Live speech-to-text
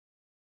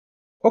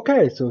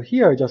Okay, so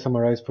here I just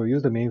summarized for you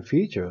the main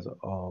features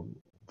of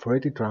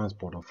phoretic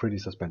transport of freely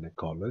suspended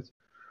colloids,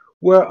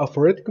 where a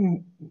phoretic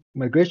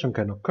migration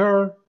can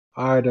occur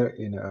either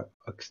in an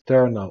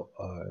external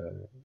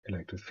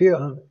electric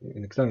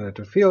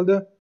field,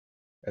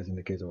 as in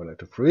the case of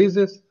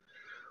electrophoresis,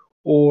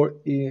 or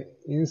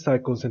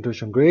inside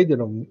concentration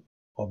gradient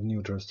of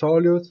neutral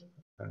solutes.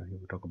 Here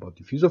we talk about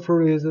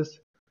diffusophoresis,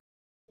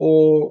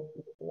 or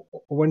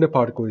when the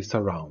particle is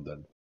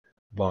surrounded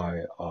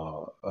by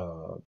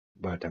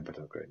a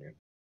temperature gradient.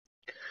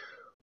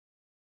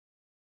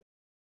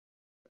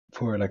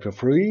 For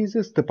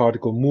electrophoresis, the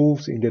particle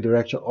moves in the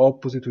direction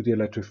opposite to the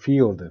electric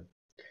field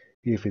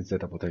if its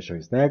zeta potential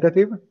is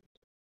negative,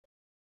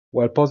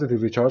 while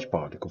positively charged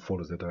particle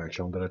follows the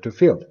direction of the electric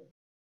field.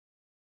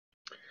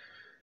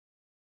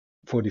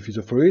 For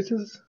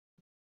diffusophoresis,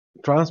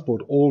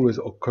 transport always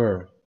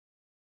occurs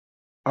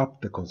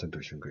up the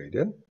concentration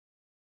gradient.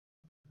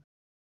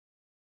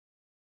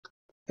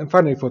 And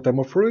finally, for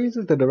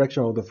thermophoresis, the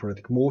direction of the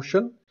phoretic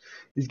motion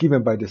is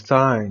given by the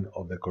sign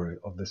of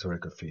the Sorey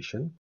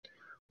coefficient,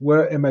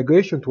 where a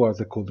migration towards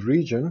the cold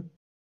region,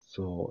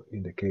 so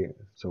in the case,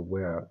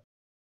 where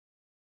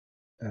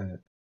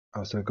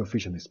our Sorey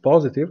coefficient is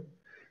positive,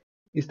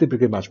 is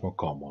typically much more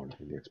common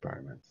in the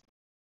experiments.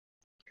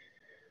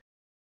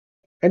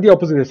 And the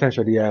opposite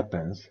essentially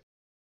happens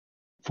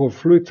for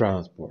fluid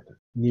transport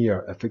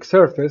near a fixed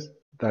surface.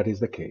 That is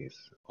the case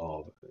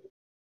of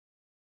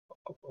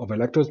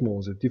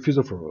electroosmosis,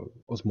 diffusive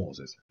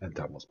osmosis, and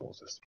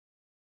thermosmosis.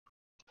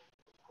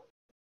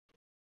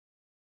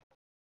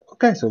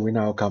 Okay, so we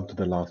now come to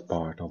the last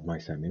part of my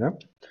seminar,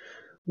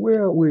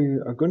 where we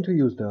are going to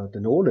use the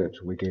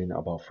knowledge we gain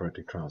about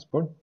phoretic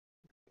transport,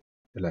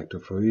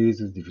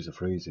 electrophoresis,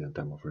 diffusophoresis, and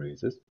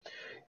thermophoresis,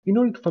 in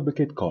order to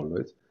fabricate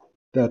colloids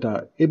that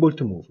are able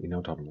to move in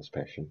autonomous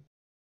fashion.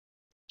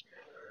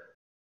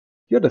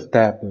 Here the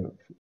step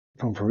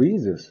from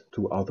phoresis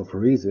to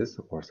autophoresis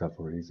or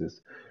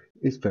self-phoresis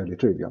is fairly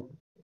trivial.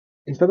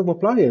 Instead of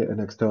applying an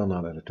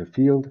external electric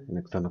field, an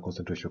external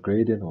concentration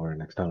gradient, or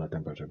an external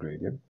temperature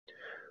gradient,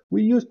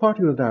 we use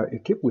particles that are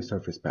equipped with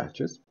surface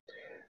patches,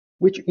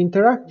 which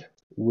interact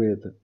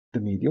with the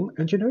medium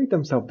and generate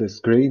themselves this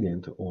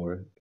gradient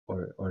or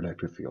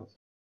electric fields.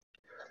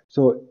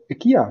 So a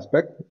key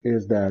aspect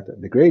is that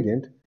the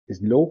gradient is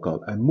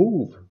local and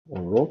move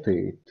or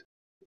rotate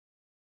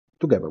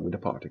together with the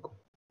particle.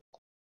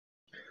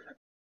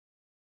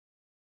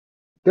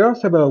 There are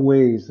several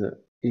ways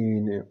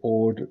in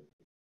order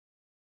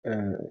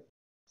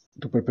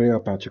to prepare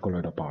Apache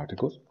colloidal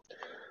particles,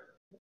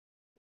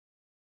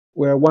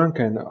 where one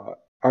can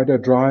either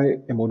dry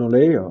a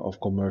monolayer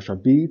of commercial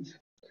beads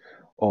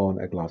on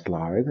a glass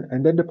slide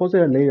and then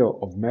deposit a layer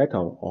of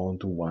metal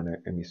onto one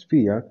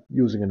hemisphere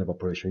using an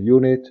evaporation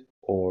unit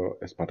or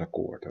a sputter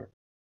coater.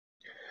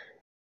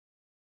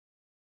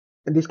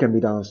 And this can be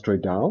done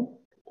straight down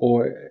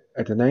or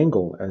at an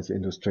angle as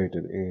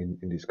illustrated in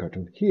this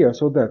cartoon here,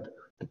 so that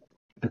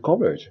the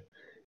coverage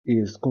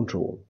is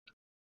controlled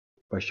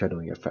by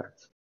shadowing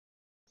effects.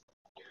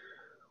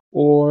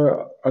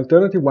 Or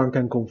alternatively, one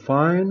can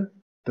confine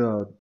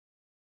the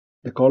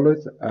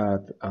colloids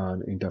at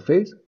an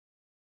interface,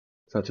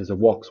 such as a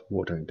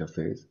wax-water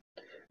interface,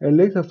 and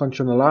later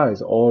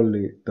functionalize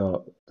only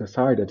the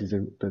side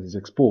that is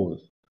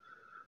exposed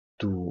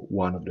to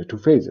one of the two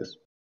phases.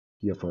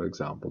 Here, for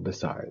example, the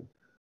side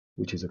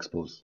which is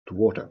exposed to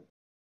water.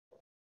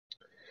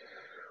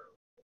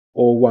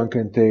 Or one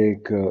can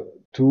take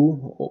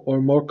two or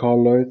more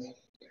colloids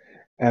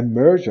and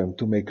merge them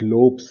to make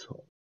lobes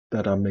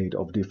that are made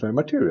of different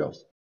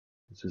materials.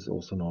 This is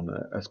also known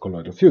as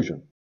colloidal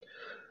fusion.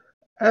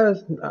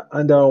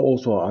 And there are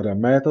also other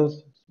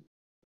methods,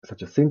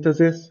 such as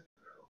synthesis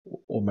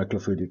or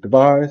microfluidic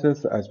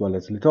devices, as well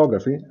as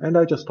lithography. And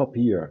I just stop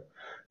here,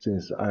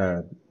 since I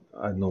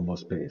have no more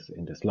space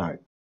in the slide.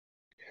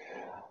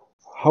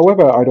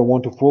 However, I don't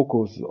want to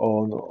focus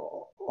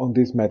on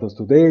these methods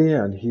today,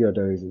 and here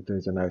there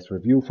is a nice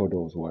review for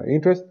those who are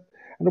interested.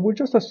 And I will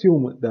just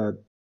assume that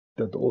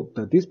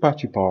these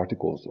patchy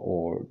particles,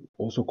 or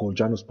also called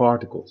Janus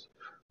particles,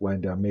 when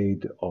they are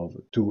made of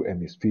two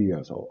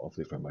hemispheres of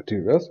different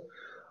materials,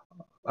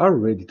 are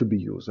ready to be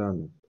used,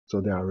 and so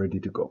they are ready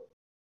to go.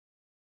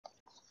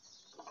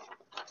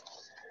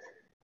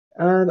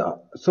 And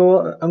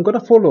so I'm going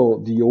to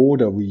follow the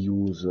order we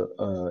use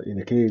in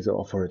the case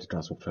of phoretic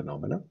transport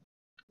phenomena,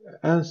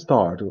 and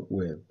start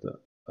with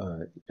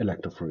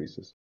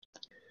electrophoresis.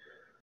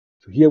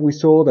 So here we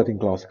saw that in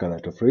classical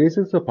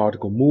electrophoresis, the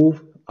particle moves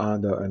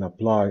under an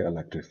applied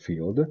electric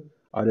field,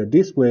 either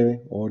this way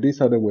or this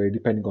other way,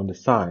 depending on the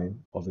sign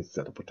of its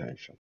zeta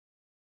potential.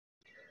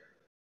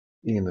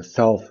 In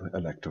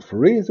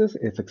self-electrophoresis,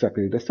 it's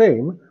exactly the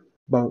same,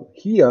 but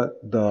here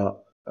the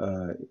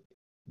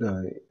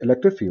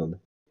electric field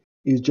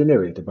is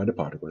generated by the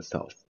particle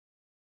itself.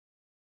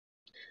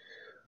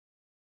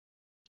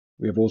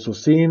 We have also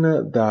seen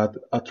that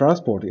a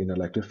transport in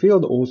electric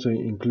field also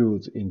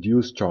includes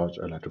induced charge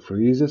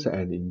electrophoresis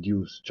and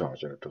induced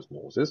charge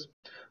electroosmosis,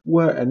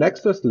 where an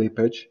extra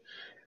slippage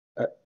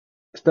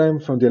stem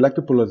from the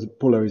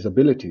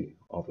electropolarizability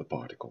of the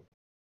particle.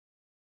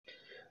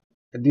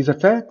 These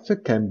effects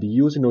can be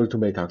used in order to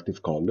make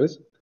active colloids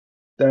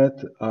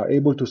that are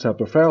able to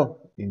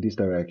self-propel in this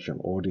direction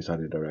or this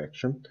other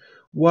direction,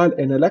 while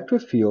an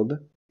electric field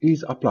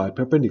is applied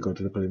perpendicular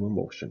to the plane of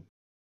motion.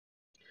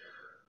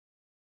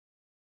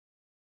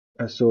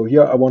 And so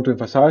here I want to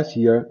emphasize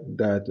here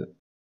that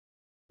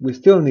we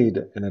still need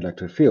an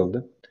electric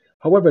field.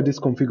 However, this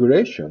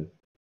configuration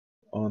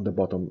on the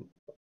bottom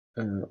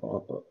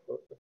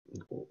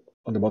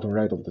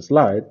right of the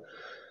slide,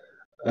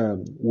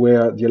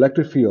 where the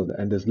electric field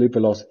and the slip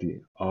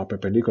velocity are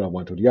perpendicular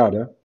one to the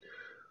other,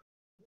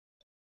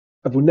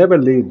 would never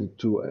lead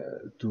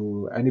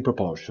to any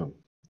propulsion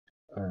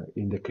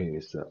in the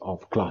case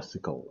of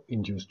classical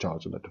induced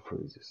charge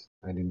electrophoresis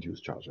and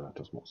induced charge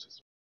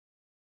electrosmosis.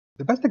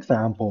 The best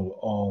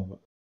example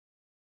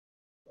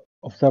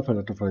of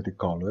self-electrophoretic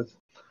colloids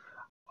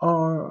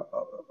are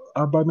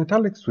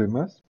bimetallic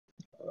swimmers,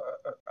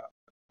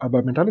 are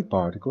bimetallic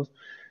particles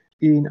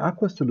in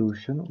aqueous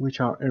solution which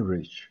are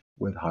enriched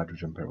with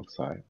hydrogen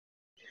peroxide.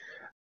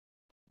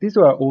 These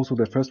were also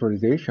the first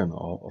realization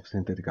of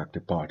synthetic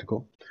active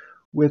particle,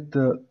 with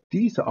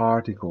this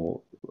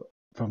article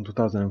from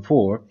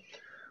 2004,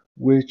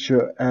 which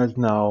has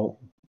now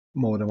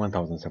more than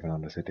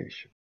 1,700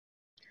 citations.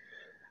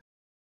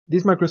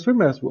 These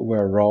microswimmers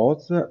were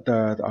rods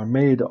that are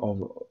made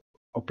of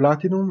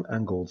platinum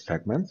and gold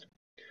segments,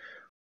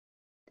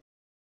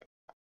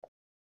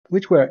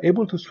 which were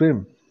able to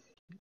swim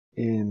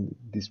in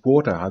this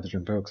water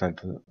hydrogen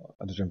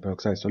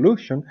peroxide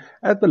solution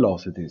at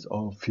velocities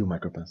of few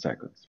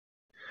micropenseconds.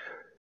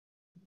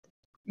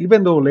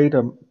 Even though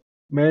later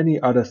many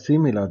other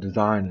similar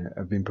designs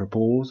have been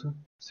proposed,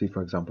 see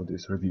for example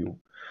this review,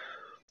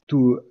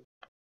 in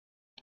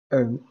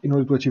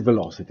order to achieve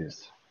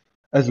velocities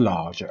as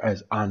large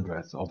as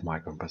hundreds of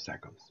microns per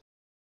second.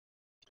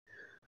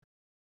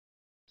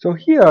 So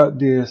here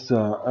these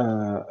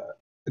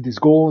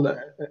gold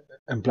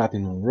and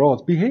platinum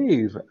rods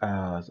behave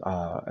as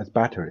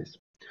batteries,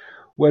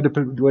 where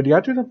the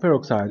hydrogen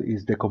peroxide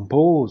is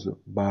decomposed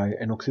by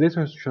an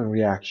oxidation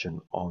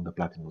reaction on the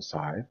platinum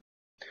side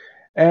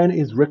and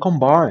is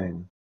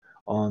recombined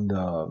on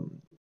the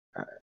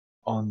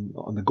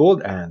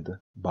gold end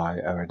by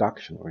a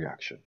reduction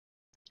reaction.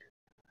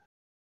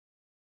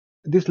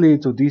 This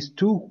leads to these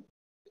two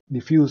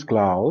diffuse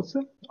clouds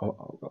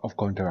of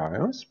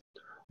counterions,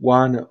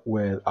 one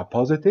with a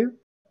positive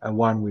and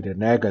one with a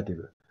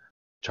negative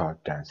charge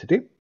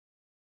density,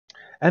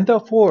 and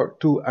therefore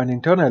to an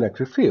internal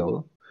electric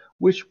field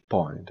which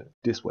point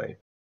this way.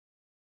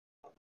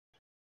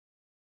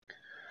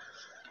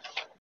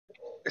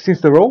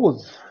 Since the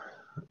rods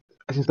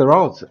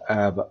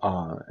have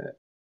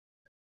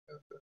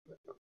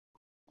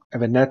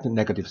a net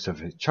negative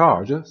surface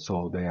charge,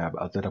 so they have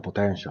a zeta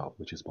potential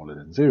which is smaller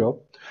than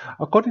zero,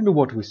 according to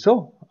what we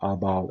saw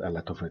about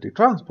electrophoretic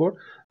transport,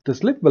 the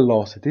slip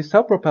velocity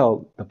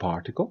self-propels the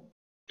particle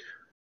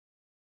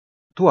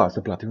towards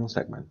the platinum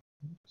segment,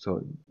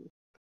 so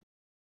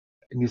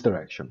in this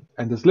direction,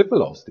 and the slip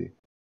velocity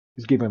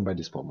is given by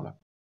this formula,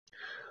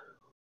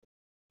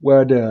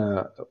 where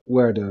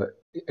the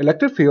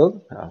electric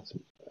field,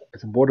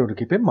 it's important to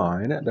keep in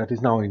mind that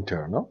is now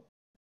internal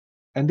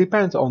and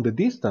depends on the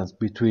distance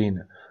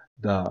between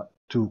the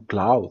two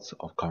clouds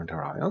of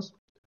counterions,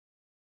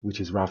 which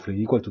is roughly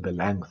equal to the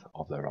length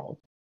of the rod.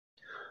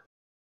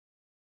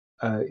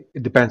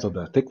 It depends on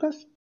the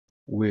thickness,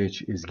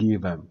 which is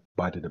given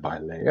by the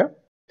Debye layer,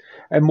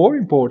 and more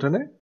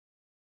importantly,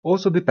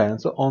 also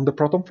depends on the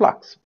proton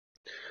flux,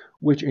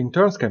 which in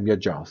turn can be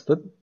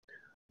adjusted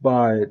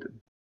by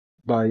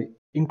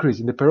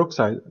increasing the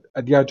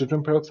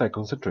hydrogen peroxide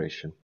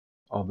concentration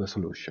of the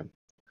solution.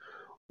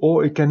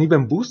 Or it can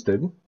even boost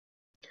it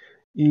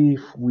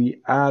if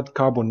we add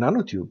carbon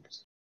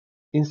nanotubes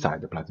inside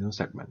the platinum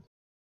segment.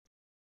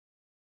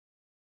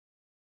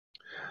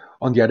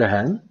 On the other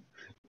hand,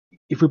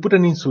 if we put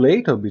an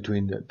insulator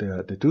between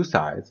the two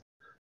sides,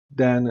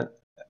 then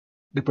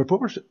the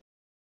proportion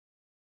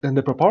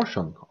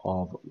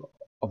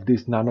of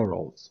these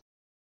nanorods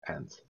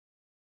ends.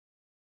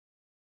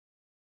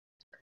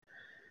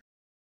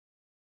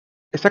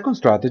 A second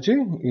strategy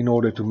in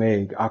order to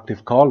make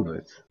active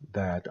colloids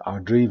that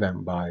are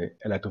driven by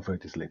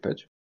electrophoretic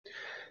slippage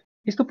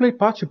is to place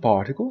patchy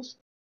particles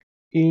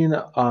in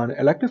an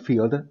electric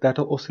field that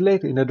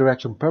oscillate in a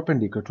direction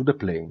perpendicular to the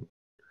plane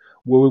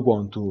where we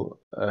want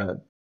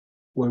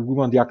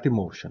the active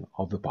motion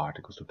of the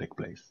particles to take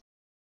place.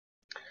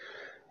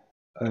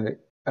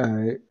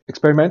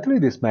 Experimentally,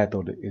 this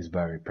method is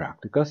very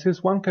practical,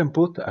 since one can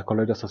put a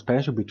colloidal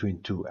suspension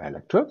between two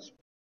electrodes,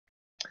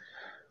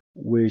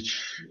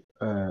 which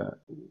are,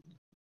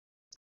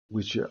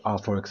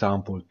 for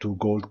example, two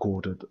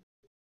gold-coated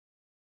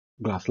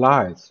glass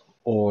slides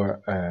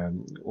or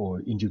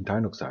indium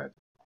tinoxide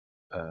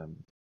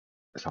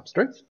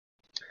substrates.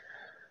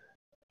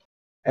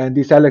 And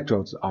these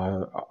electrodes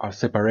are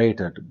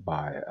separated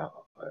by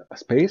a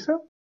spacer,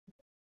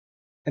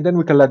 and then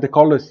we can let the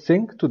colloid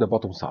sink to the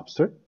bottom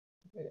substrate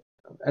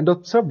and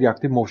observe the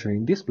active motion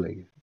in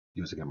display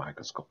using a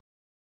microscope.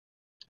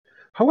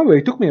 However,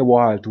 it took me a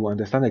while to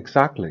understand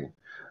exactly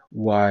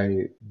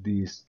why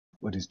these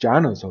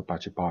channels or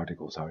patchy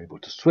particles are able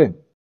to swim,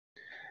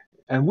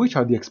 and which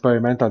are the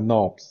experimental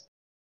knobs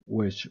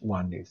which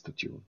one needs to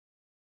tune.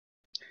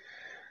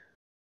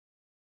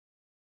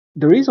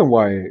 The reason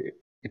why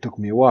it took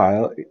me a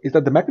while is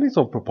that the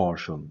mechanism of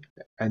propulsion,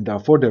 and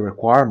therefore the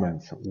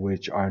requirements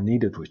which are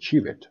needed to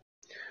achieve it,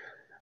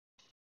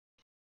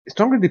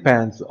 strongly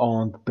depends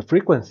on the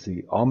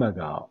frequency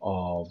omega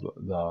of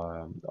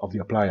the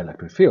applied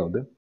electric field.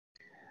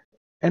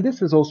 And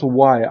this is also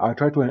why I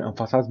try to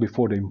emphasize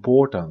before the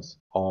importance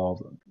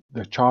of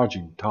the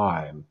charging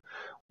time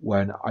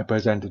when I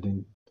presented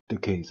in the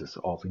cases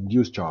of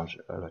induced charge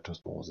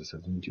electroosmosis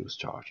and induced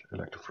charge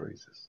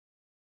electrophoresis.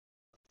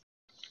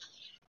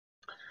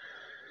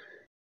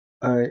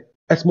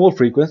 At small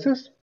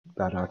frequencies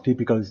that are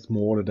typically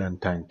smaller than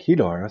 10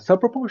 kilohertz, cell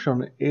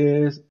propulsion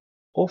is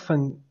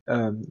often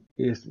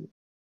is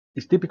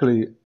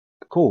typically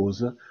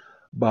caused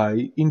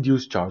by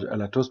induced charge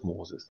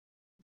electroosmosis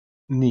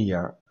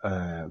near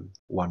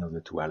one of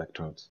the two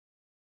electrodes.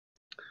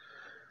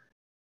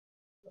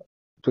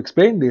 To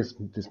explain this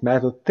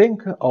method,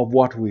 think of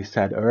what we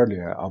said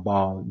earlier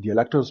about the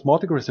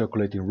electroosmotic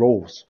recirculating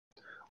rows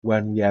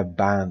when we have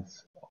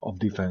bands of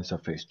different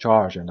surface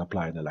charge and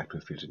apply an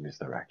electric field in this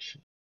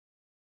direction.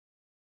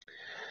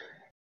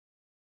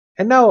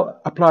 And now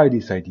apply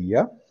this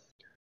idea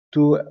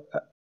to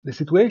the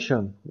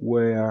situation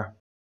where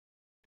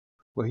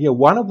here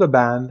one of the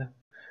band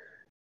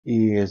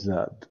is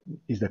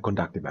the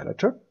conductive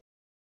electrode,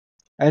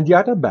 and the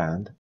other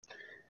band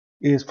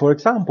is, for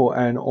example,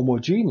 an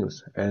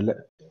homogeneous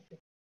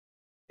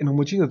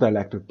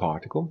electric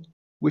particle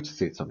which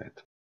sits on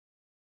it.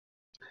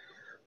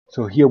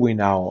 So here we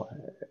now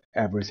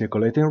have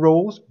recirculating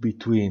rows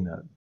between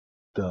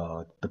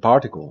the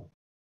particle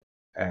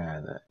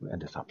and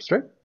the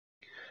substrate,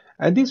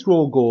 and this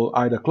row goes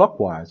either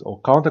clockwise or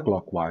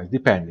counterclockwise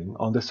depending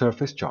on the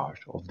surface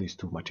charge of these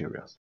two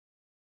materials.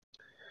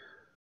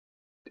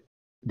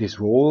 These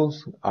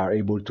rows are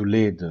able to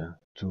lead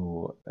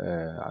to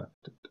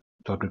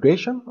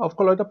aggregation of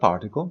colloidal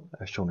particle,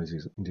 as shown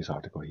in this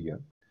article here.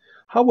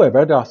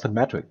 However, they are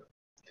symmetric,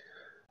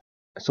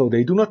 so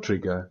they do not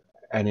trigger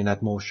any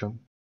net motion.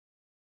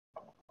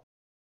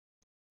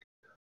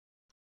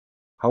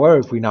 However,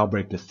 if we now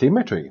break the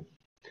symmetry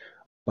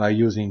by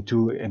using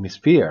two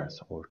hemispheres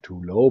or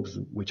two lobes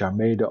which are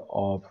made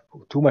of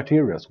two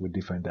materials with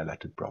different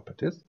dielectric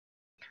properties,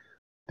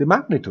 the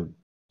magnitude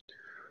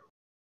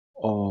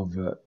of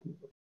the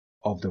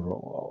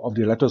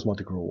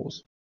electroosmotic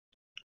rows,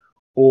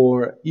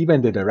 or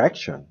even the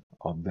direction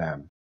of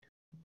them,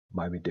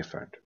 might be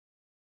different,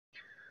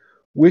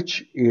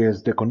 which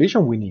is the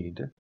condition we need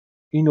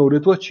in order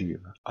to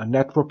achieve a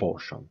net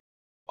propulsion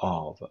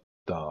of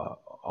the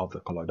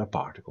colloidal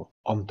particle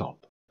on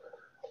top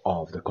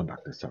of the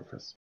conductive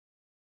surface.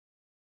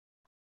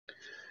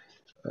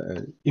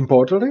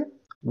 Importantly,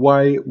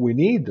 why we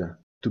need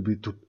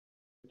to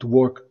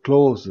work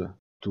close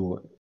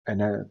to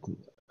an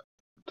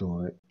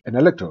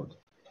electrode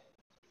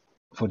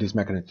for this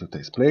mechanism to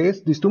take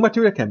place. These two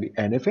materials can be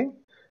anything,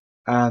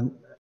 and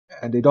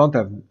they don't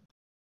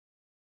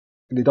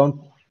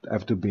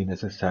have to be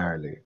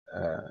necessarily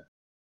a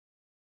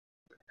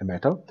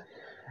metal,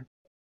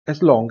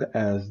 as long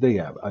as they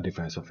have a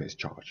different surface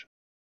charge.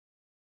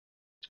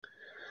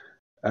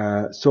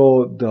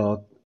 So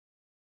the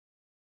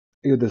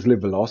slip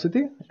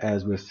velocity,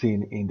 as we've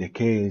seen in the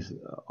case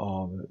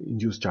of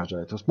induced charge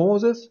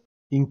electroosmosis,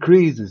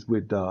 increases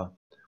with the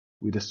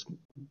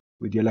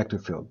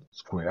electric field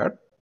squared,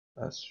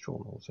 as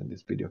shown also in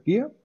this video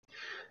here,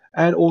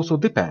 and also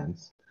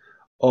depends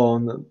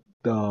on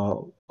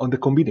the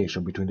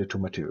combination between the two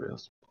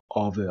materials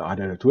of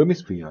either the two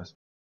hemispheres,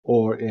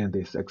 or in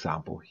this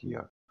example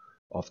here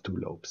of two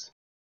lobes.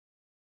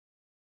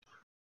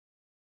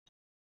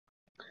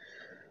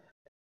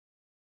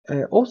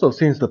 Also,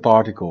 since the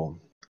particles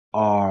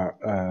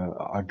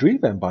are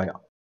driven by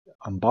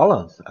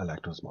unbalanced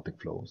electroosmotic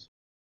flows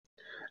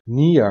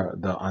near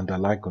the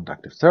underlying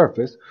conductive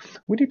surface,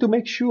 we need to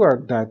make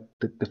sure that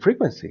the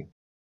frequency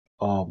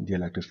of the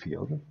electric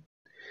field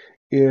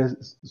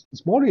is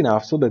small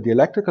enough so that the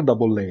electrical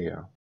double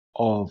layer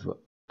of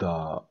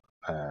the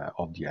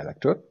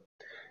electrode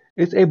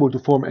is able to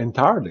form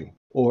entirely,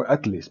 or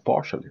at least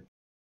partially.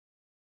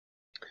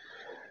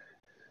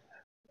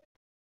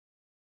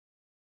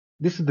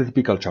 This is the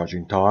typical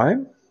charging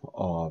time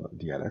of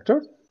the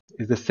electrode.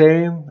 It's the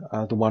same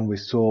as the one we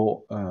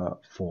saw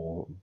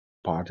for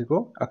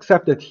particle,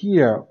 except that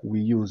here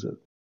we use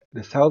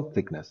the cell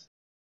thickness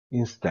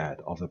instead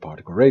of the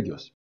particle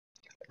radius.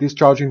 This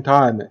charging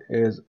time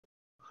is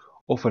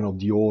often of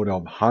the order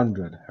of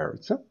 100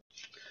 Hz,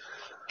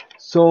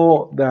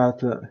 so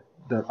that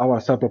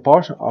our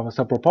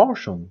cell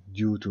propulsion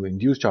due to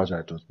induced charge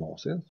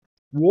electroosmosis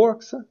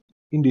works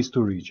in these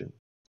two regions,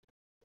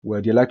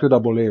 where the electrode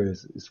double layer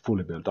is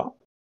fully built up,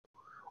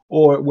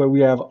 or where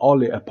we have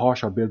only a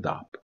partial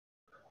build-up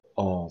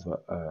of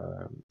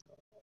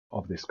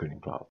of the screening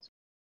clouds.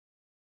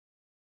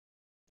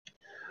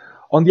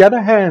 On the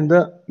other hand,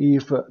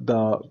 if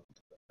the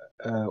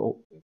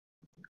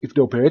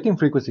operating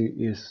frequency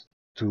is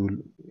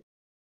too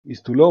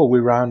low, we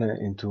run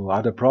into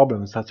other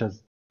problems, such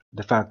as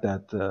the fact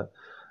that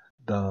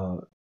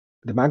the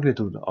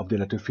magnitude of the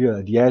electric field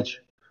at the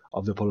edge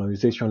of the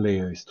polarization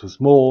layer is too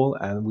small,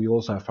 and we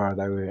also have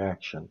Faraday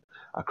reaction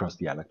across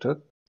the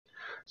electrode.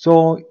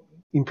 So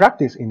in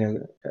practice,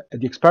 the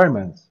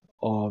experiments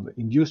of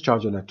induced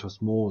charge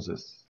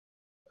electrosmosis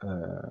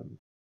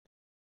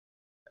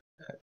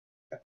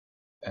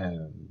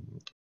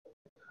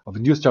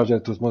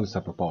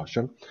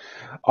proportion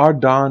are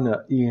done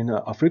in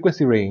a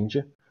frequency range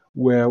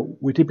where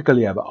we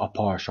typically have a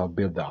partial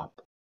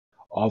buildup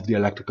of the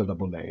electrical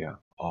double layer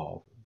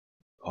of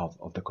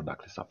the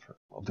conductive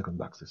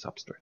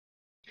substrate.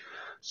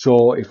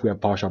 So if we have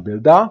partial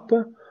buildup,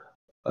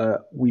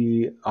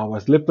 our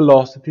slip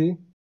velocity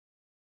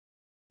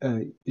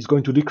is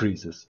going to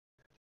decrease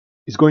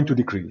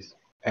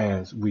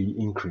as we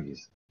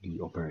increase the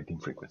operating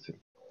frequency,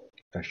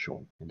 as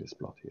shown in this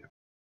plot here.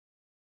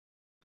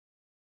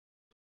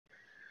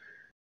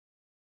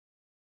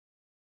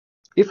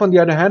 If, on the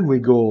other hand, we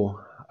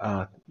go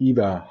at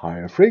even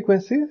higher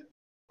frequencies,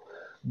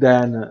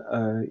 then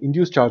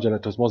induced charge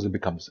electrosmosis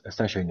becomes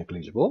essentially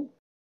negligible,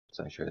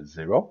 essentially at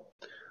zero.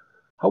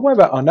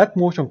 However, a net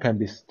motion can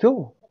be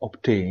still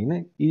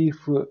obtained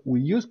if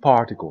we use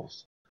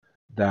particles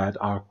that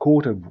are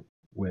coated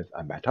with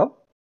a metal,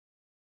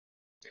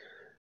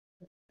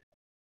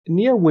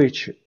 near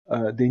which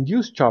the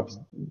induced charge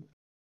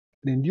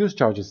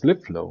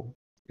slip flow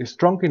is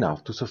strong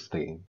enough to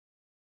sustain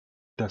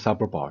the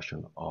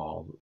subproportion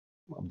of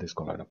these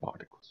colloidal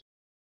particles.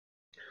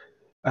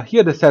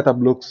 Here the setup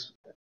looks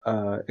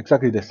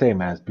exactly the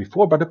same as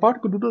before, but the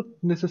particle do not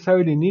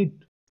necessarily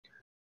need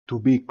to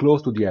be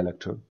close to the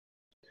electrode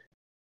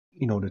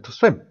in order to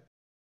swim.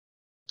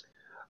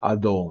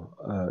 Although,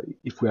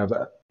 if we have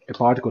a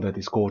particle that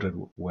is coated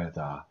with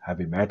a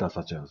heavy metal,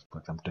 such as, for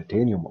example,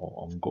 titanium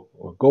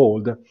or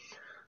gold,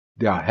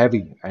 they are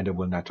heavy and they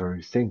will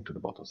naturally sink to the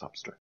bottom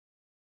substrate.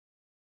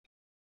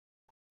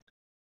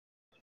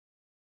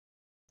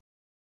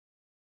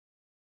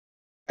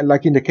 And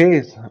like in the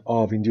case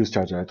of induced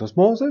charge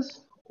electrosmosis,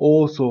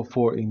 also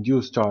for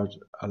induced charge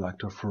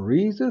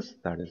electrophoresis,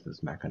 that is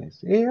this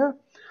mechanism here,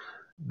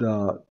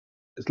 the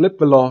slip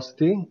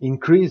velocity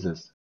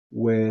increases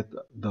with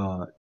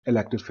the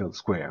electric field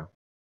square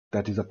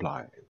that is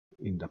applied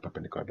in the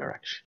perpendicular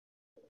direction.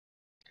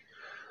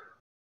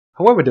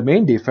 However, the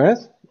main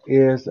difference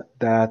is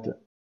that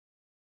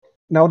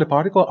now the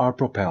particles are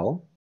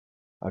propelled,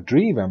 are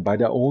driven by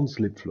their own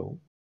slip flow.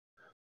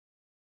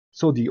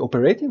 So the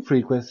operating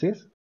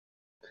frequencies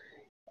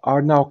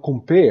are now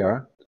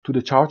compared to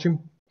the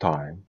charging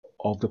time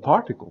of the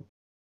particle,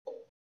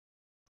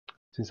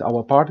 since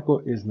our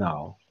particle is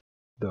now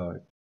the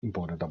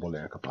important double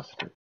layer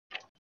capacitor.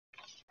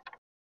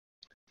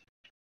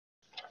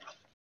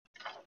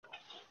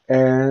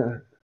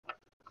 And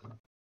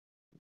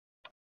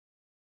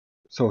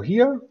so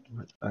here,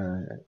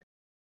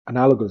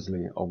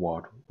 analogously of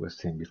what was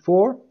seen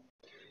before,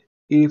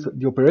 if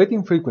the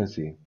operating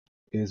frequency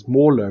is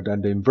smaller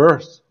than the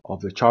inverse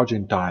of the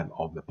charging time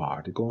of the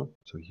particle,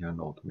 so here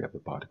note we have the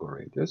particle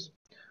radius,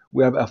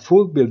 we have a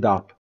full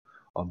buildup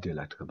of the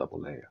electrical double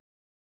layer.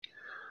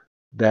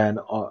 Then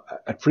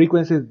at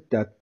frequencies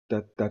that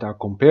are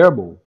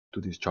comparable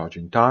to this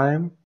charging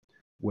time,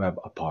 we have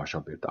a partial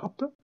buildup.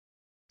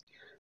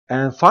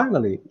 And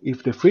finally,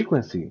 if the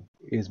frequency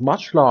is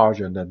much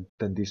larger than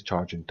this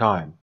charging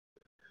time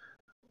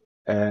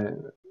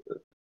and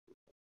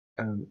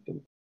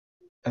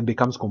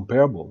becomes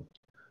comparable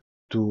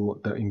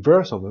to the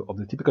inverse of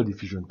the typical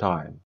diffusion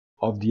time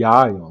of the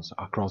ions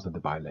across the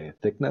bilayer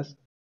thickness,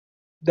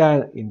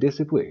 then in this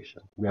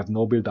situation we have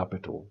no buildup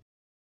at all,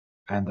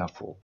 and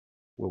therefore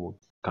we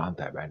can't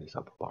have any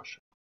subproportion.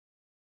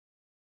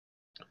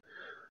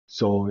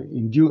 So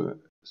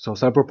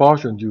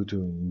subproportion due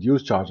to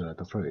induced charge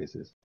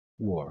electrophoresis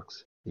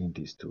works in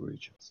these two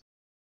regions.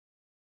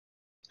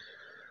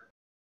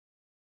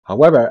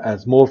 However, at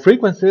small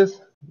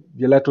frequencies,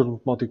 the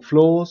electroosmotic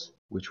flows,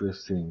 which we've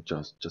seen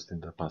just in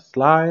the past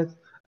slides,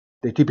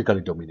 they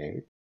typically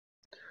dominate.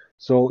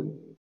 So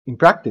in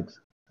practice,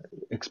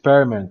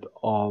 experiments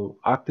of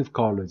active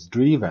colloids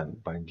driven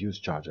by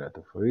induced charge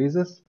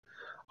electrophoresis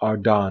are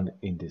done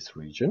in this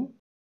region,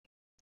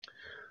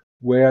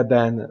 where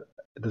then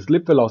the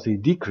slip velocity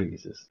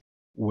decreases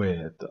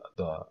with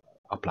the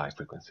applied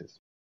frequencies.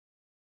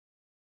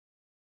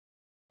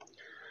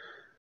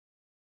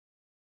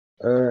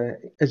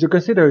 As you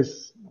can see, there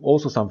is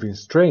also something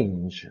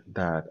strange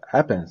that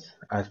happens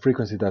at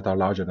frequencies that are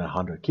larger than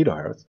 100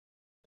 kilohertz.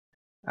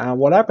 And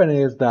what happens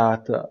is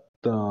that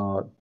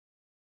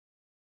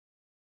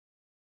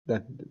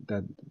that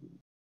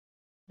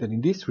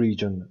in this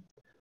region,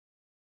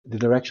 the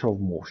direction of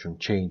motion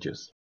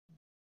changes,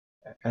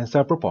 and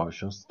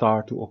subproportions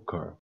start to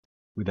occur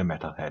with the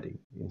metal heading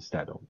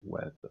instead of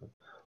with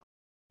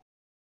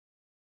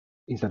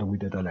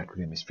the electric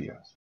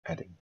hemispheres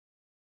heading.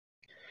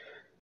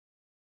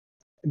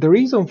 The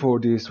reason for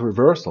this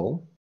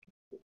reversal,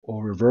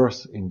 or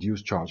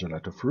reverse-induced charge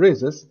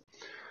electrophoresis,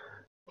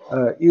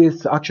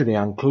 is actually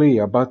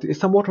unclear, but is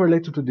somewhat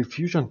related to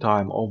diffusion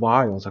time of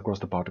ions across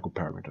the particle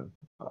perimeter.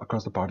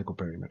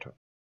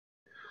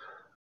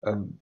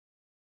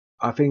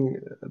 I think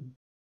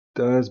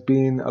there's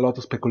been a lot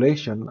of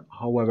speculation.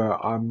 However,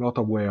 I'm not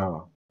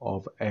aware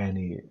of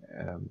any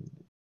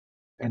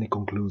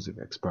conclusive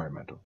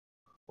experiment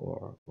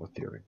or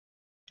theory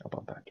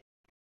about that.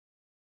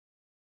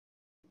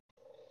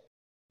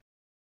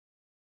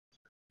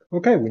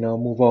 Okay, we now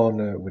move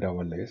on with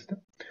our list,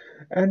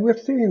 and we've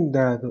seen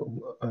that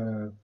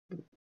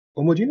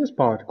homogeneous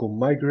particles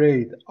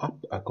migrate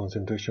up a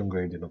concentration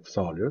gradient of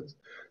solutes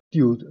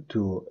due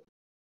to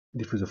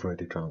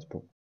diffusophoretic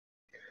transport.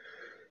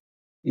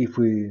 If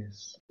we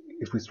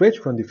switch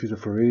from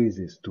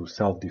diffusophoresis to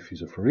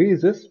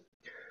self-diffusophoresis,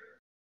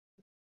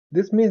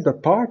 this means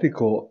that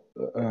particles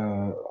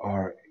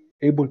are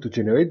able to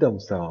generate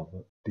themselves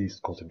this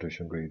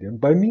concentration gradient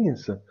by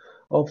means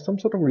of some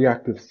sort of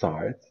reactive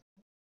sites,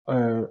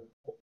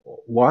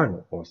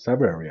 one or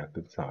several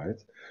reactive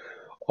sites,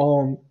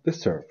 on the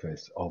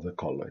surface of the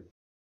colloid.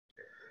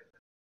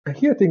 And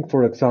here think,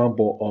 for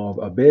example,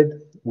 of a bed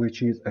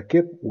which is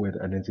equipped with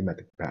an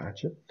enzymatic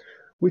patch,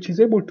 which is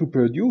able to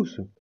produce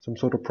some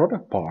sort of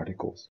product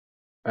particles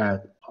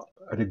at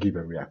a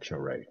given reaction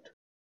rate.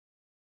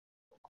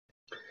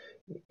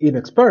 In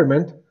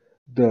experiment,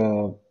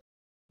 the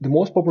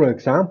most popular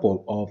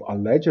example of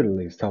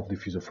allegedly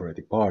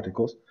self-diffusophoretic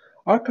particles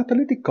are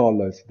catalytic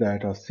colloids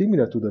that are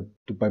similar to the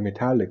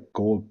bimetallic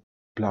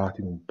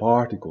gold-platinum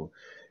particle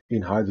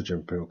in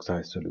hydrogen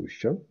peroxide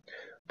solution,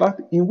 but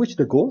in which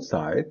the gold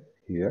side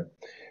here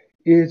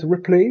is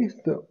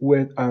replaced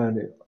with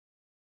an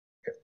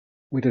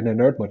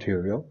inert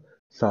material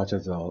such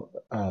as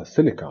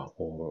silica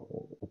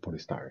or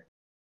polystyrene.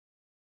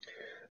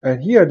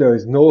 And here there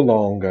is no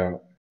longer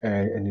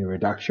any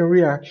reduction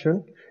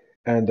reaction,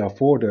 and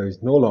therefore there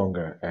is no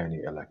longer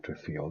any electric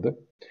field,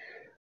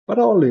 but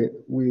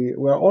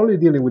we're only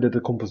dealing with the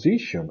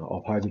decomposition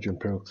of hydrogen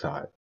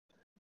peroxide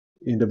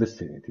in the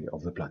vicinity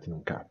of the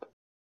platinum cap.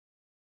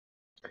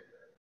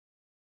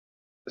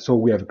 So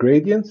we have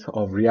gradients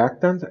of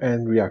reactants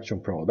and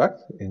reaction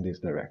products in this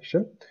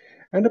direction,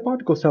 and the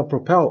particles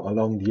self-propel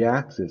along the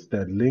axis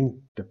that link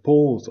the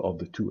poles of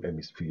the two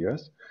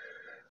hemispheres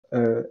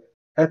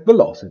at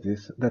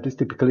velocities that is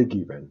typically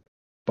given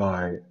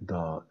by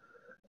the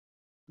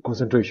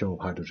concentration of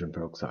hydrogen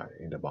peroxide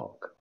in the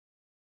bulk.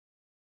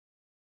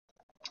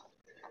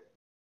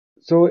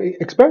 So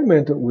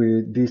experiment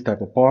with these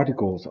type of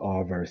particles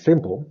are very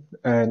simple,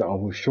 and I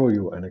will show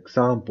you an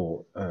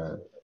example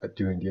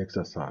during the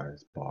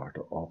exercise part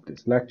of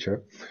this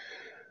lecture.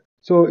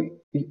 So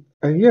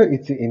here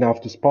it's enough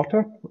to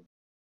sputter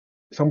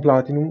some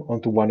platinum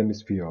onto one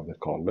hemisphere of the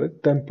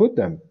colloid, then put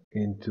them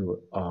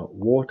into a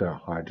water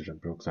hydrogen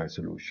peroxide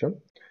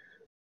solution,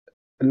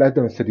 let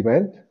them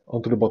sediment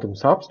onto the bottom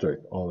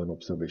substrate of an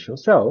observation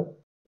cell,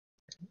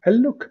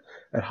 and look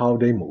at how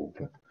they move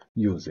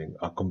using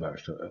a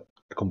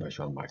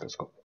conventional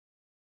microscope.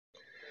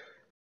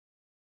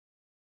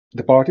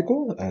 The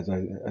particles, as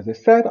I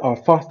said, are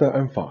faster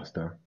and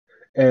faster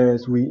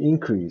as we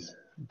increase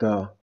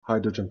the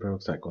hydrogen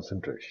peroxide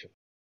concentration.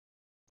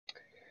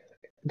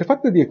 The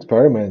fact that the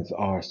experiments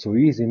are so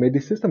easy made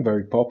the system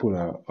very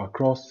popular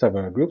across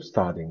several groups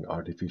studying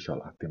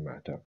artificial active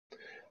matter.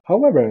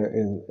 However,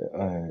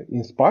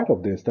 in spite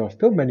of this, there are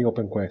still many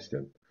open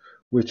questions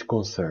which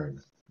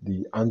concern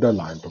the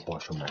underlying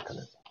propulsion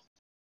mechanism.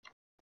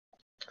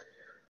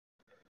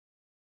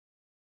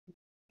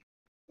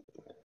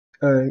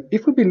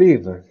 If we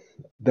believe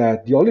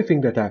that the only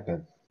thing that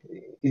happens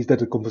is that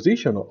the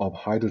composition of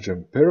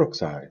hydrogen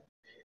peroxide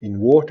in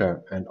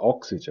water and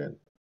oxygen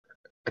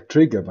are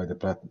triggered by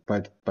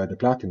the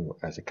platinum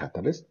as a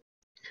catalyst,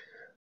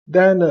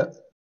 then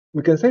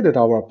we can say that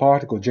our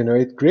particles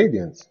generate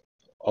gradients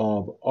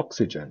of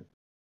oxygen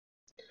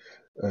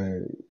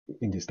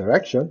in this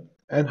direction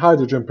and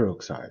hydrogen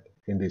peroxide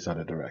in this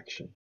other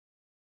direction.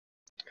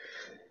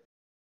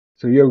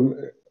 So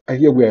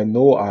here we have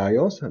no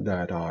ions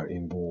that are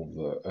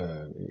involved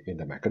in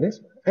the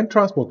mechanism, and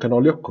transport can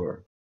only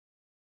occur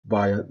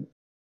via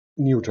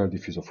neutral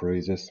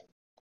diffusophoresis.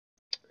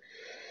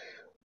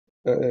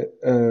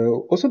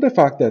 Also, the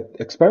fact that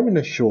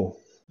experiments show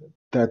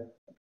that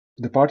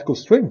the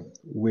particles swim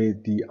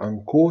with the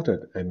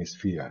uncoated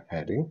hemisphere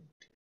heading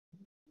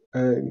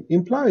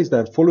implies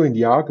that, following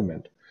the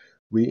argument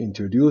we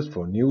introduced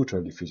for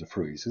neutral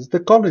diffusophoresis, the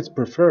colloid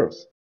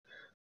prefers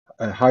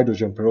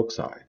hydrogen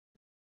peroxide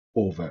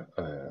over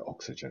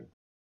oxygen.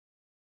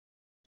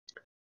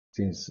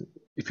 Since,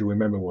 if you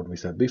remember what we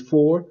said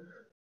before,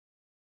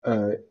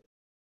 a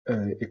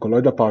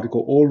colloidal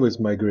particle always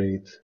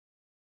migrates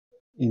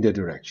in the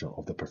direction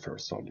of the preferred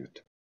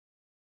solute.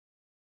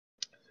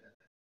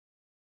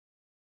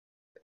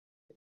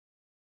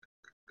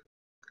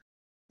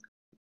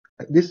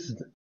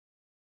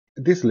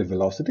 This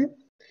velocity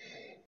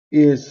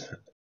is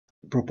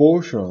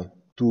proportional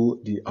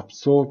to the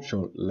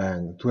absorption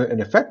length, to an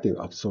effective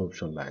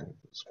absorption length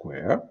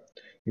square,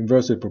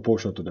 inversely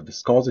proportional to the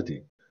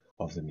viscosity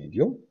of the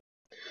medium,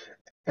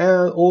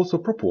 and also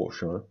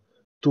proportional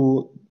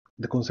to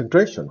the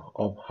concentration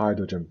of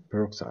hydrogen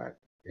peroxide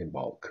in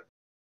bulk.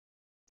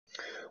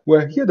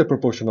 Where here the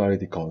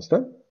proportionality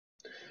constant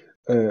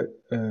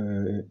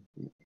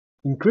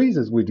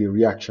increases with the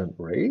reaction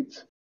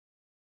rate,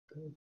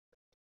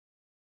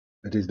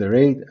 that is the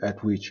rate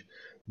at which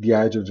the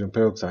hydrogen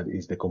peroxide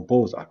is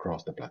decomposed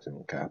across the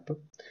platinum cap,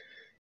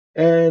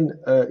 and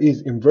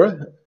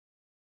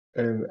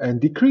and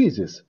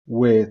decreases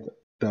with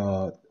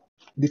the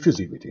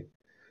diffusivity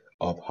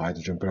of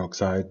hydrogen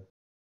peroxide.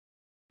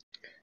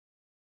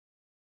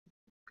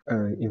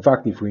 In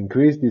fact, if we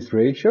increase this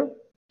ratio,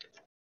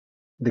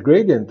 the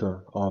gradient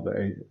of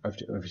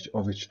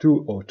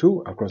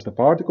H2O2 across the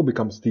particle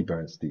becomes steeper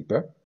and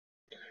steeper,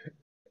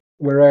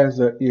 whereas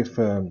if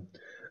the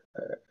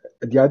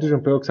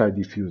hydrogen peroxide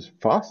diffuses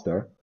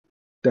faster,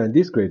 then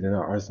these gradients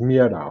are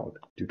smeared out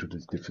due to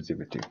this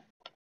diffusivity.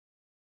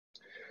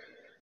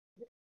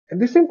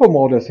 And this simple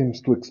model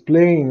seems to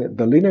explain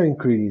the linear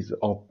increase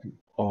of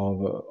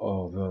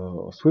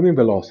swimming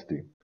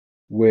velocity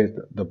with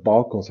the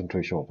bulk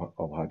concentration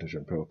of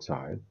hydrogen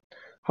peroxide.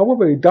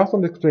 However, it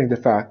doesn't explain the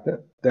fact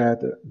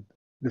that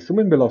the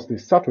swimming velocity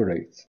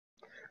saturates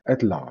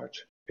at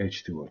large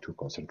H2O2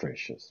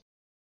 concentrations.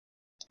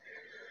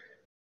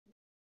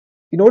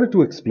 In order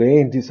to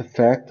explain this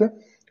effect,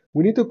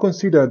 we need to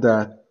consider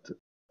that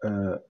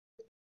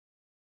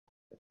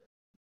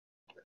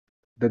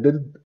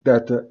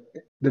the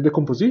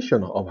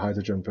decomposition of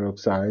hydrogen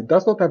peroxide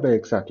does not happen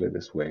exactly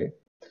this way,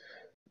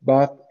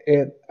 but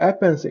it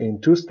happens in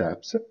two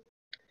steps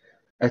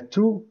at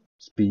two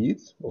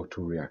speeds or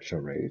two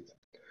reaction rates.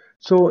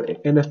 So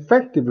an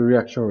effective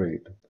reaction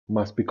rate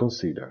must be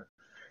considered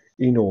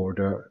in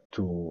order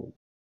to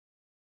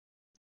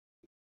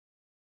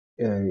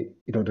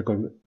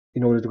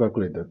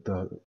calculate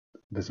the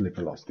slip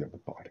velocity of the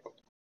particle.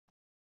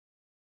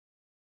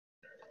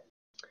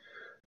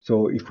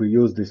 So if we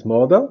use this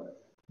model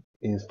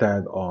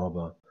instead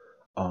of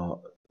a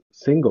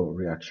single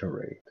reaction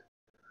rate,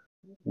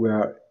 we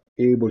are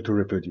able to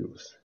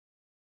reproduce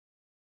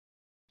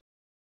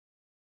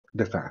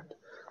the fact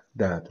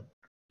that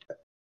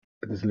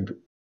the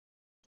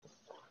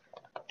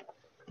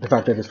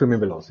swimming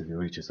velocity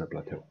reaches a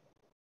plateau.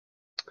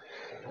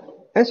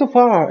 And so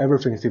far,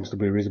 everything seems to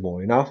be reasonable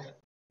enough.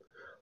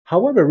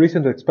 However,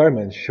 recent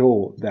experiments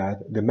show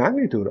that the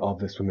magnitude of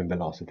the swimming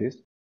velocities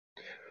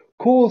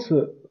calls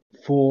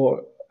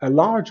for a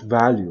large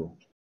value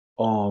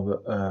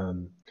of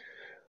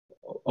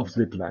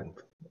slip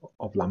length,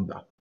 of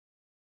lambda,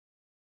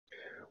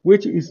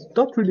 which is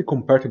not really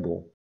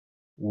compatible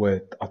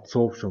with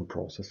absorption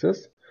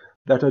processes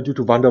that are due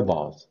to van der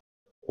Waals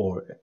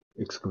or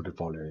excluded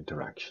volume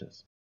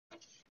interactions.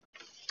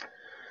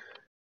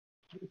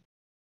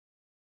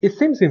 It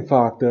seems, in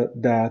fact,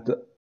 that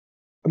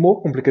a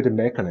more complicated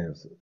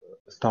mechanism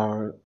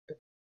start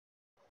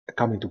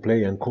coming to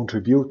play and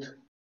contribute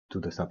to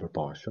the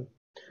subpropulsion,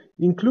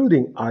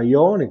 including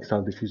ionic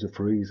self-diffusive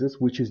phoresis,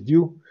 which is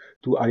due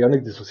to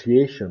ionic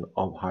dissociation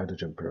of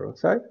hydrogen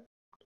peroxide,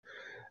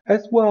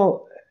 as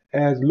well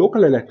as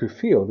local electric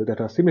fields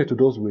that are similar to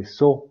those we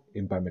saw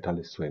in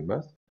bimetallic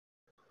swimmers,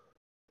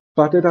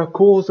 but that are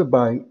caused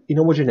by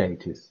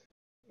inhomogeneities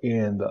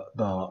in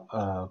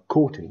the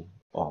coating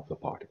of the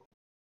particle.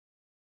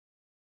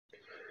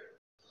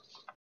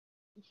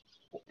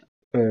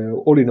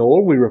 All in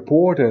all, we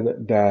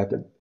reported that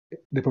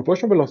the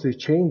proportional velocity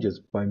changes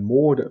by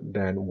more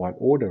than one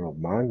order of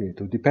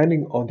magnitude,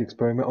 depending on the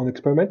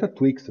experimental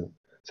tweaks,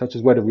 such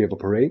as whether we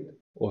evaporate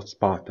or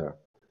spatter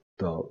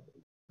the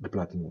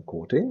platinum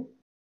coating,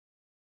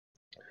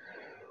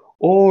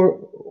 or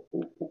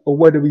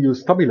whether we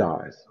use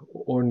stabilized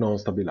or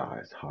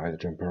non-stabilized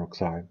hydrogen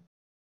peroxide.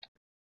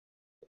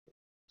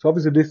 So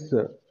obviously this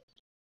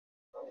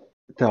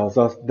tells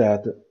us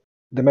that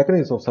the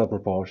mechanism of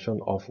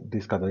self-propulsion of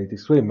these catalytic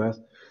swimmers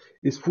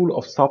is full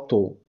of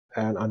subtle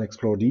and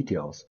unexplored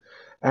details,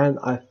 and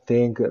I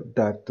think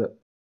that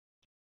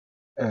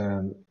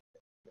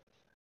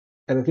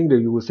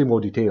you will see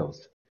more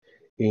details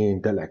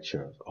in the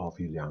lecture of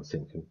Julian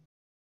Simkin.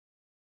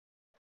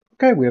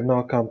 Okay, we have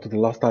now come to the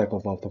last type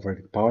of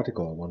autophoretic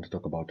particle I want to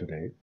talk about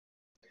today.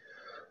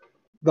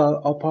 There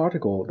are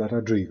particles that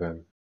are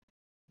driven,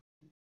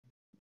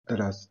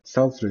 that are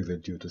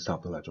self-driven due to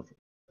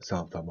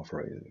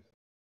self-thermophoresis.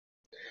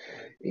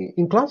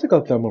 In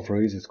classical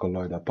thermophoresis,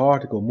 colloidal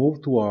particles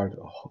move toward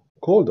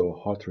cold or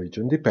hot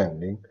region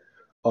depending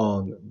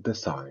on the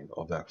sign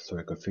of the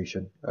atmospheric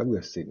coefficient, and we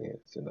have seen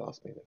it in the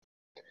last minute.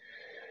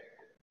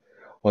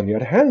 On the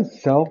other hand,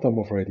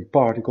 self-thermophoretic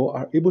particles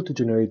are able to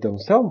generate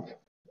themselves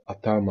a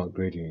thermal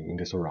gradient in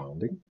the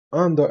surrounding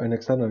under an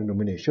external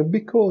illumination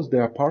because they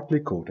are partly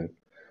coated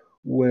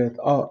with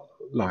a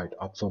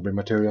light-absorbing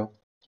material.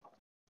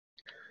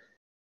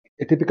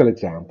 A typical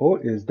example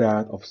is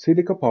that of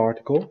silica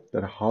particles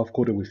that are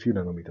half-coated with few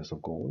nanometers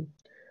of gold,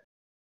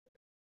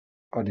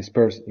 are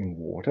dispersed in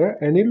water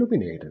and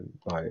illuminated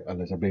by a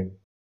laser beam.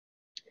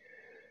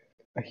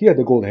 Here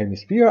the gold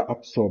hemisphere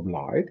absorbs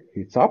light,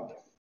 heats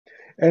up,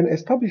 and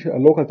establishes a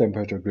local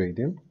temperature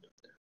gradient,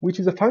 which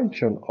is a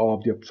function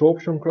of the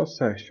absorption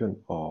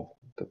cross-section of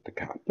the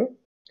cap,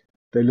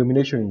 the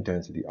illumination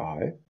intensity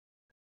I,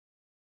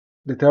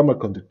 the thermal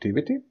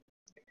conductivity,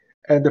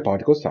 and the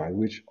particle size,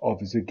 which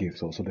obviously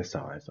gives also the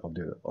size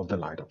of the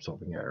light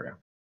absorbing area.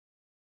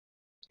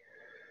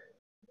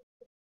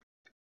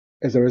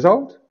 As a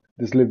result,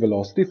 the slit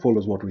velocity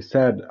follows what we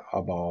said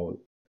about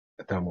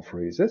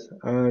thermophoresis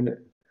and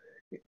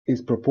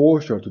is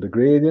proportional to the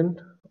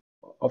gradient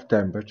of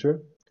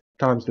temperature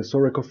times the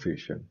Sorel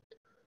coefficient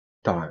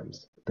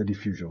times the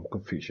diffusion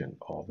coefficient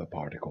of the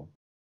particle.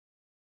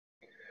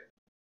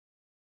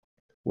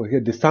 Where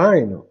here the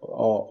sign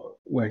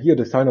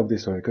of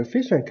this Sorel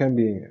coefficient can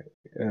be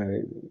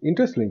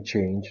interestingly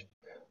changed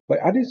by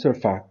adding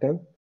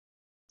surfactant,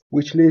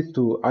 which leads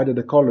to either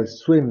the color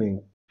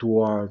swimming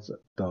towards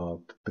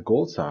the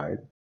gold side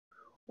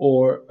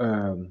or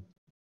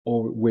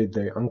with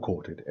the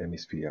uncoated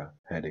hemisphere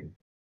heading.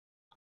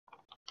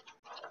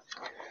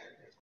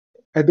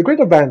 And the great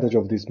advantage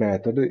of this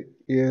method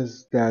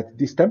is that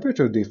this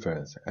temperature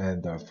difference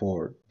and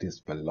therefore this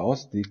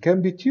velocity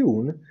can be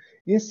tuned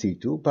in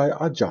situ by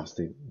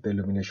adjusting the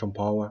illumination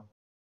power.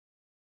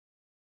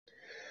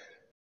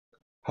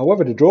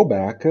 However, the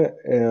drawback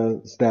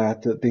is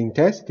that the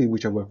intensity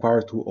which are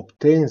required to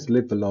obtain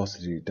slit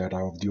velocity that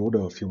are of the order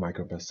of a few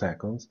microns per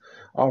second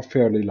are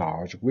fairly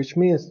large, which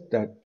means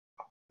that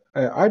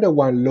either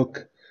one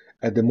look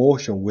at the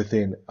motion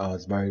within a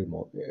very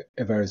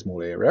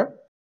small area,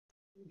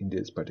 in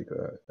this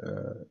particular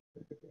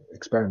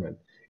experiment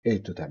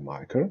 8 to 10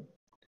 micron,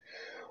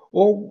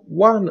 or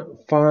one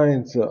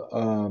finds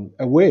a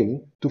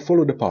way to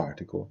follow the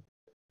particle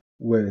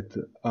with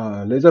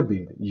a laser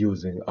beam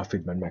using a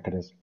feedback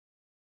mechanism.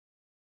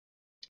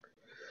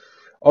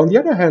 On the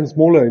other hand,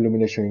 smaller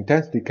illumination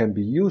intensity can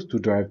be used to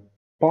drive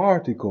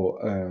particle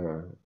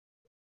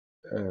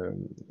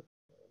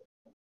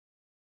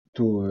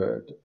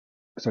to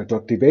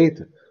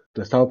activate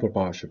the south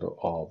proportion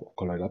of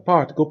colloidal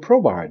particle,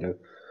 provided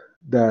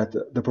that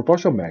the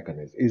propulsion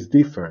mechanism is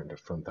different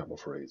from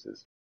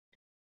thermophoresis.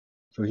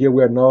 So here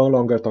we are no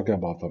longer talking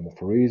about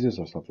thermophoresis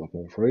or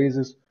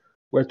soft-thermophoresis.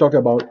 We're talking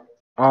about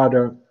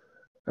other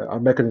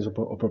mechanisms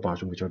of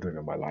propulsion which are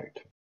driven by light.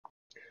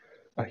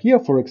 Here,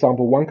 for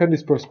example, one can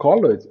disperse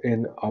colloids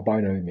in a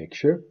binary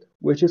mixture,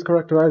 which is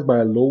characterized by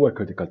a lower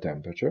critical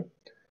temperature,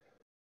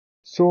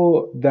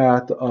 so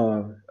that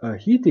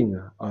heating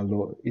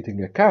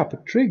a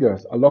cap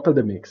triggers a local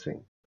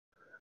demixing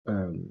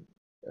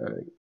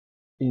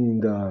in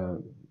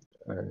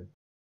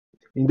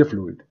the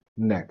fluid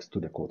next to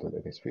the coated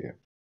hemisphere.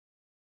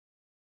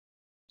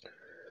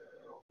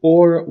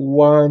 Or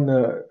one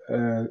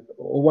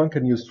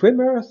can use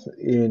swimmers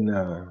in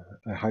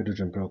a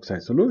hydrogen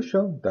peroxide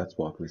solution, that's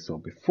what we saw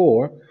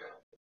before,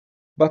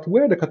 but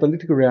where the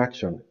catalytic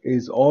reaction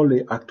is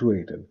only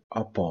actuated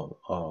upon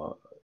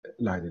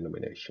light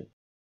illumination.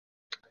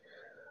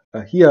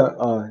 Here,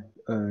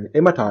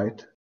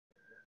 hematite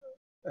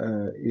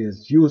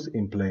is used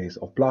in place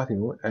of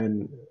platinum,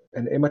 and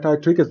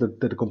hematite triggers the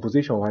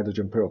decomposition of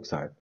hydrogen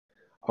peroxide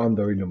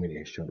under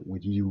illumination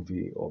with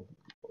UV or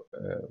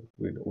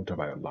with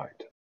ultraviolet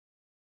light.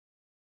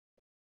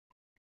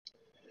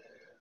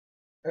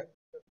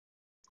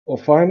 Or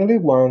finally,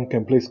 one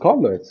can place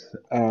colloids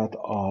at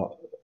a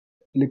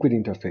liquid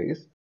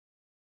interface,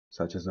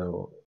 such as a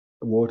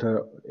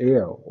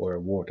water-air or a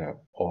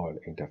water-oil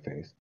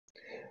interface,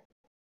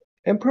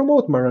 and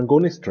promote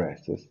Marangoni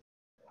stresses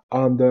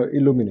under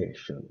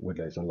illumination with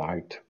laser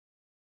light.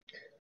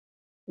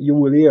 You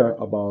will hear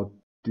about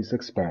this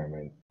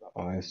experiment,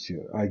 I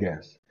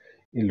guess,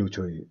 in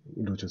Lucio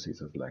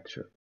Caesar's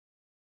lecture.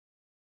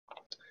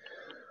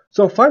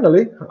 So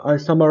finally, I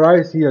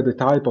summarize here the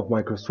type of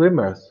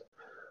microswimmers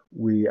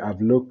we have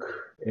looked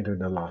into in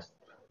the last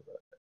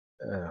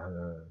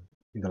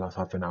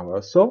half an hour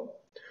or so,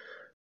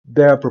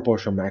 their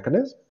propulsion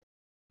mechanism,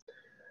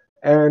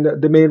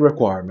 and the main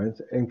requirements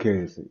in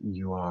case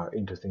you are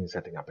interested in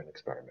setting up an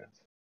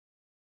experiment.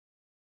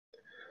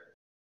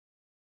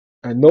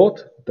 And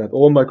note that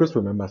all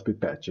microswimmers must be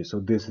patchy,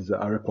 so this is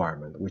a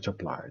requirement which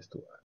applies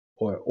to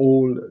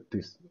all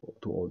these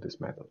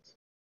methods.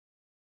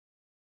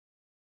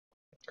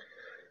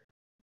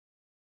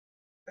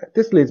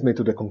 This leads me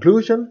to the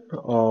conclusion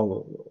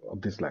of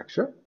this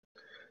lecture.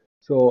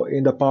 So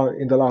in the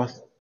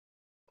last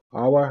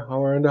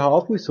hour and a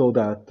half, we saw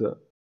that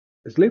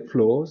slit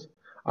flows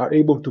are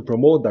able to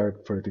promote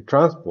direct phoretic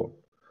transport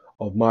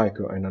of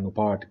micro and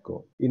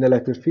nanoparticles in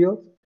electric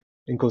fields,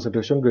 in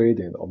concentration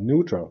gradient of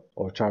neutral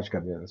or charged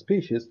cavitary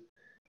species,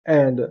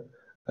 and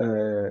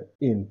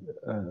in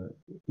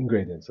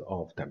gradients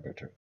of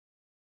temperature.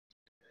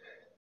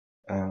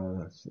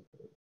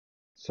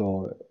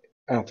 So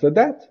after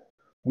that,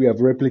 we have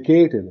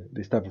replicated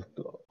this type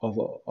of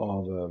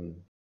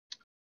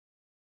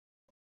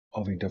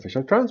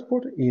interfacial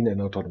transport in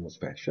an autonomous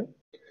fashion,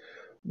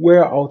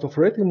 where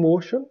autophoretic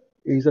motion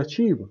is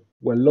achieved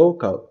when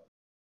local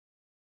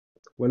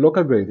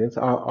gradients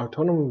are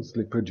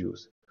autonomously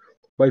produced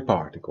by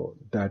particles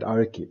that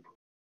are equipped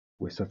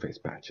with surface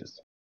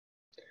patches.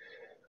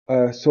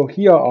 So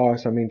here are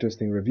some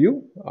interesting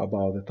review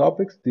about the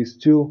topics. These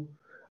two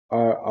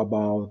are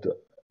about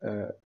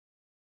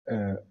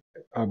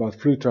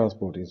fluid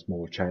transport in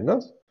small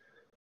channels.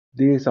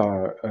 These two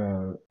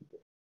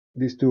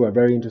are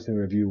very interesting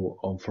review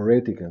on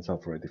phoretic and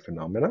subphoretic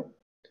phenomena,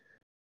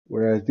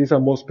 whereas these are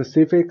more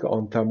specific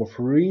on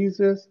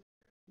thermophoresis,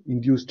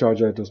 induced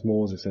charge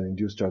electrosmosis and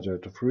induced charge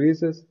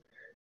electrophoresis,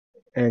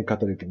 and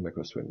catalytic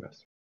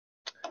microswimmers.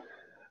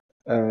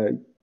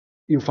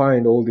 You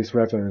find all these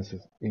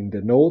references in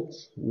the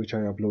notes, which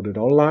I uploaded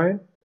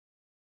online,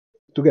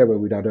 together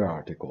with other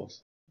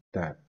articles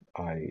that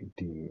I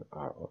deem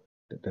are of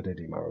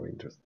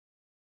interest.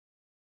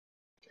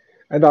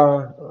 And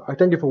I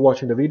thank you for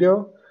watching the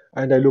video,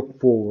 and I look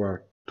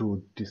forward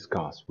to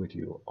discuss with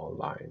you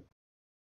online.